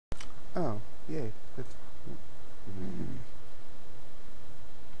Yay.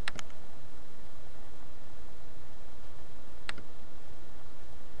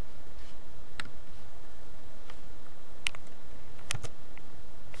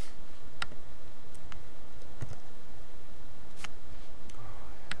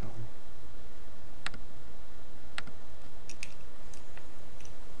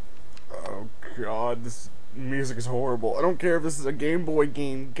 Oh god, this music is horrible. I don't care if this is a Game Boy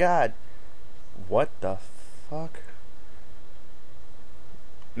game. God. What the fuck?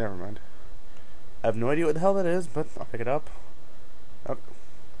 Never mind. I have no idea what the hell that is, but I'll pick it up. Oh,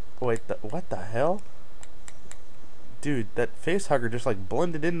 wait, what the hell? Dude, that face hugger just like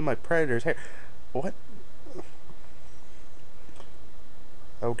blended into my Predator's hair. What?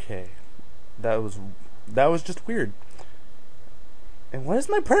 Okay. That was just weird. And why does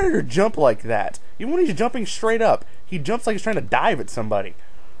my Predator jump like that? Even when he's jumping straight up, he jumps like he's trying to dive at somebody.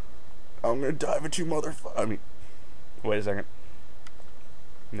 I'm gonna dive at you, motherfucker. I mean, wait a second.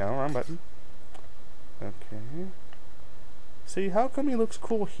 No, wrong button. Okay. See, how come he looks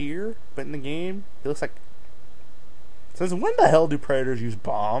cool here, but in the game, he looks like... Since when the hell do Predators use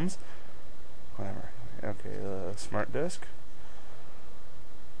bombs? Whatever. Okay, the smart disc.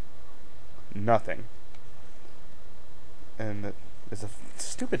 Nothing. And that is a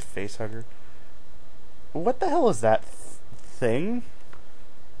stupid face hugger. What the hell is that thing?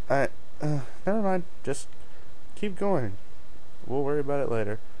 Never mind. Just keep going. We'll worry about it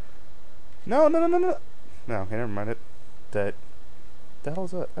later. No. No, okay, never mind it. The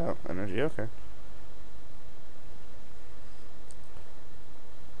hell's that? Oh, energy, okay.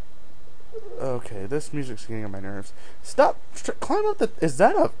 Okay, this music's getting on my nerves. Stop! Climb up the... Is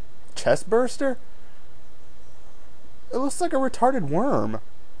that a chest burster? It looks like a retarded worm.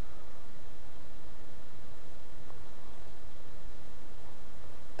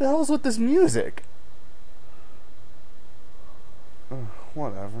 The hell's with this music?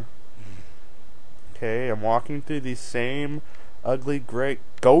 Whatever. Okay, I'm walking through these same ugly gray...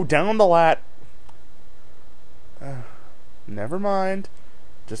 Go down the lat! Never mind.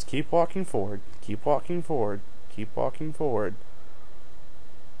 Just keep walking forward. Keep walking forward. Keep walking forward.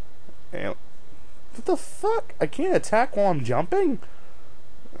 And what the fuck? I can't attack while I'm jumping?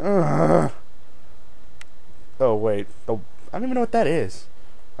 Oh, wait. Oh, I don't even know what that is.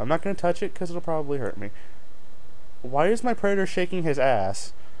 I'm not going to touch it because it'll probably hurt me. Why is my Predator shaking his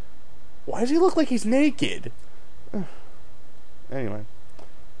ass? Why does he look like he's naked? Anyway.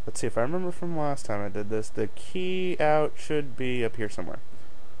 Let's see if I remember from last time I did this. The key out should be up here somewhere.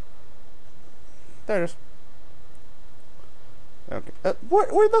 There it is. Okay.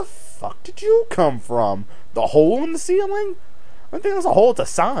 Where the fuck did you come from? The hole in the ceiling? I think there's a hole. It's a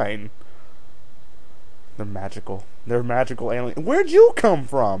sign. They're magical. They're magical alien. Where'd you come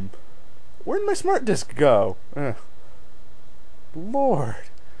from? Where'd my smart disc go? Ugh. Lord.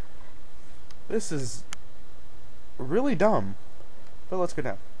 This is really dumb. But let's go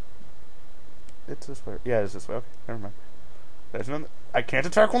down. It's this way. Yeah, it's this way. Okay, never mind. There's none. I can't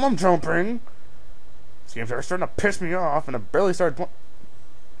attack while I'm jumping. This game's already starting to piss me off, and I barely started.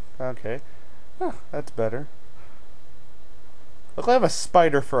 Okay, that's better. Look, I have a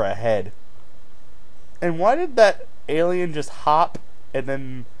spider for a head. And why did that alien just hop and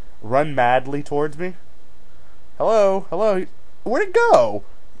then run madly towards me? Hello, hello. Where'd it go?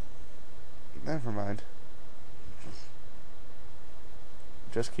 Never mind.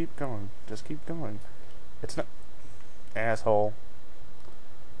 Just keep going. Just keep going. It's not... Asshole.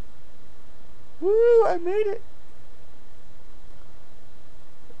 Woo! I made it!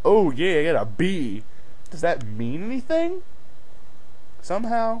 Oh, yeah, I got a B. Does that mean anything?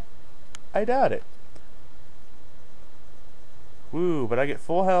 Somehow, I doubt it. Woo, but I get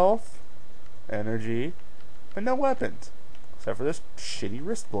full health, energy, but no weapons. Except for this shitty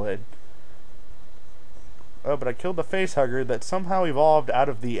wrist blade. Oh, but I killed the face hugger that somehow evolved out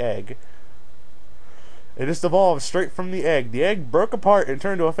of the egg. It just evolved straight from the egg. The egg broke apart and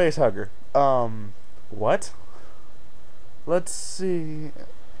turned into a face hugger. What? Let's see.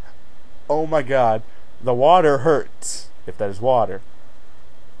 Oh my god. The water hurts. If that is water.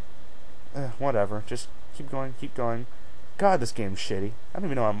 Whatever. Just keep going, keep going. God, this game's shitty. I don't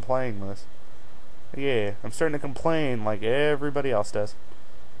even know how I'm playing this. Yeah, I'm starting to complain like everybody else does.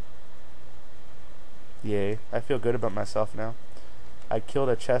 Yay, I feel good about myself now. I killed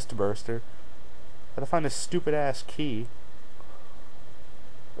a chest burster. Gotta find this stupid ass key.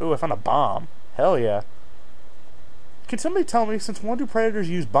 Ooh, I found a bomb. Hell yeah. Can somebody tell me, since when do Predators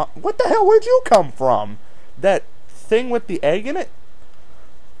use bomb? What the hell? Where'd you come from? That thing with the egg in it?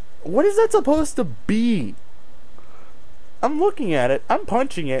 What is that supposed to be? I'm looking at it. I'm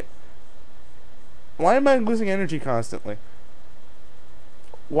punching it. Why am I losing energy constantly?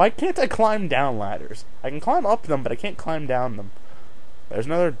 Why can't I climb down ladders? I can climb up them, but I can't climb down them. There's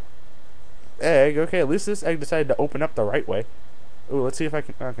another egg. Okay, at least this egg decided to open up the right way. Ooh, let's see if I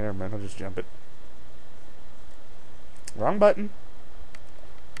can... Okay, never mind. I'll just jump it. Wrong button.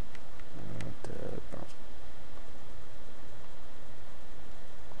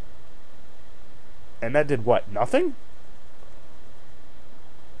 And that did what? Nothing?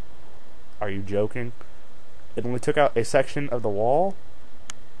 Are you joking? It only took out a section of the wall?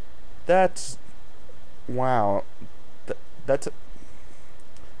 That's... Wow. That's...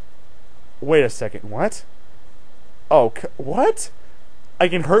 Wait a second, what? Oh, what? I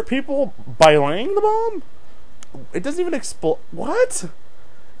can hurt people by laying the bomb? It doesn't even explode. What?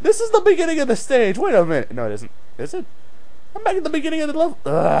 This is the beginning of the stage. Wait a minute. No, it isn't. Is it? I'm back at the beginning of the level.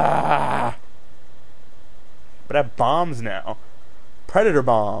 Ugh. But I have bombs now. Predator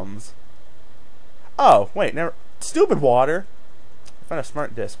bombs. Oh, wait. Never. Stupid water. I found a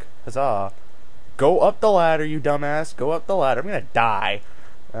smart disc. Huzzah. Go up the ladder, you dumbass. Go up the ladder. I'm gonna die.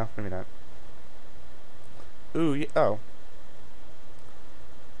 Oh, maybe not. Ooh, yeah. Oh.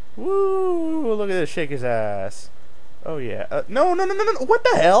 Woo! Look at this, shake his ass. Oh yeah. No! What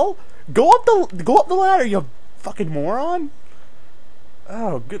the hell? Go up the ladder, you fucking moron!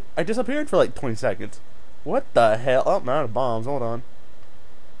 Oh, good. I disappeared for like 20 seconds. What the hell? Oh, I'm out of bombs. Hold on.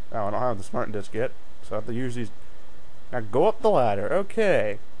 Oh, I don't have the smart disc yet, so I have to use these. Now go up the ladder.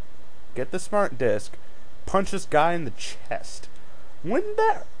 Okay. Get the smart disc. Punch this guy in the chest. Wouldn't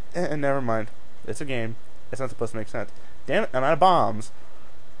that? Never mind. It's a game. It's not supposed to make sense. Damn it! I'm out of bombs.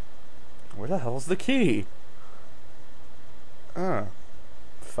 Where the hell's the key?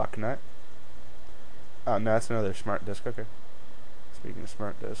 Fuck nut. Oh, no, that's another smart disc. Okay. Speaking of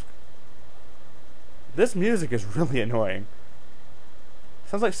smart disc. This music is really annoying.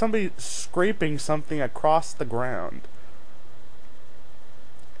 Sounds like somebody scraping something across the ground.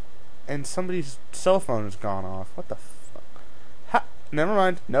 And somebody's cell phone has gone off. What the fuck? Ha! Never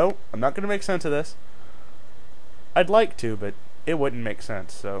mind. No, I'm not going to make sense of this. I'd like to, but it wouldn't make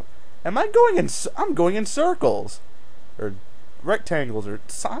sense, so... Am I going in... I'm going in circles. Or rectangles, or...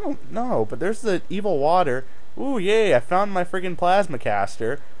 I don't know, but there's the evil water. Ooh, yay, I found my friggin' plasma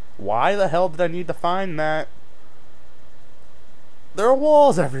caster. Why the hell did I need to find that? There are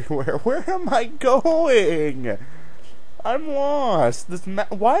walls everywhere. Where am I going? I'm lost.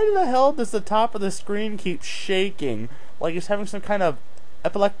 Why the hell does the top of the screen keep shaking? Like it's having some kind of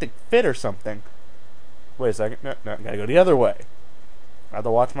epileptic fit or something. Wait a second. No, I gotta go the other way. I have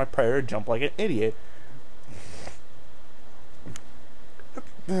to watch my predator jump like an idiot.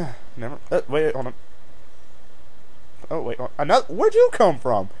 Never. Wait, hold on. Oh, wait. Another. Where'd you come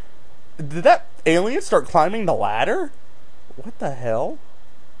from? Did that alien start climbing the ladder? What the hell?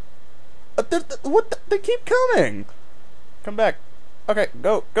 What? They keep coming. Come back. Okay,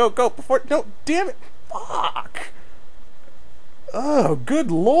 go. Before. No, damn it. Fuck. Oh,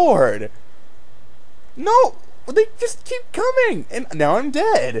 good lord. No, they just keep coming. And now I'm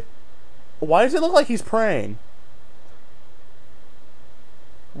dead. Why does it look like he's praying?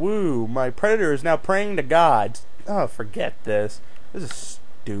 Woo, my predator is now praying to God. Oh, forget this. This is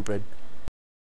stupid.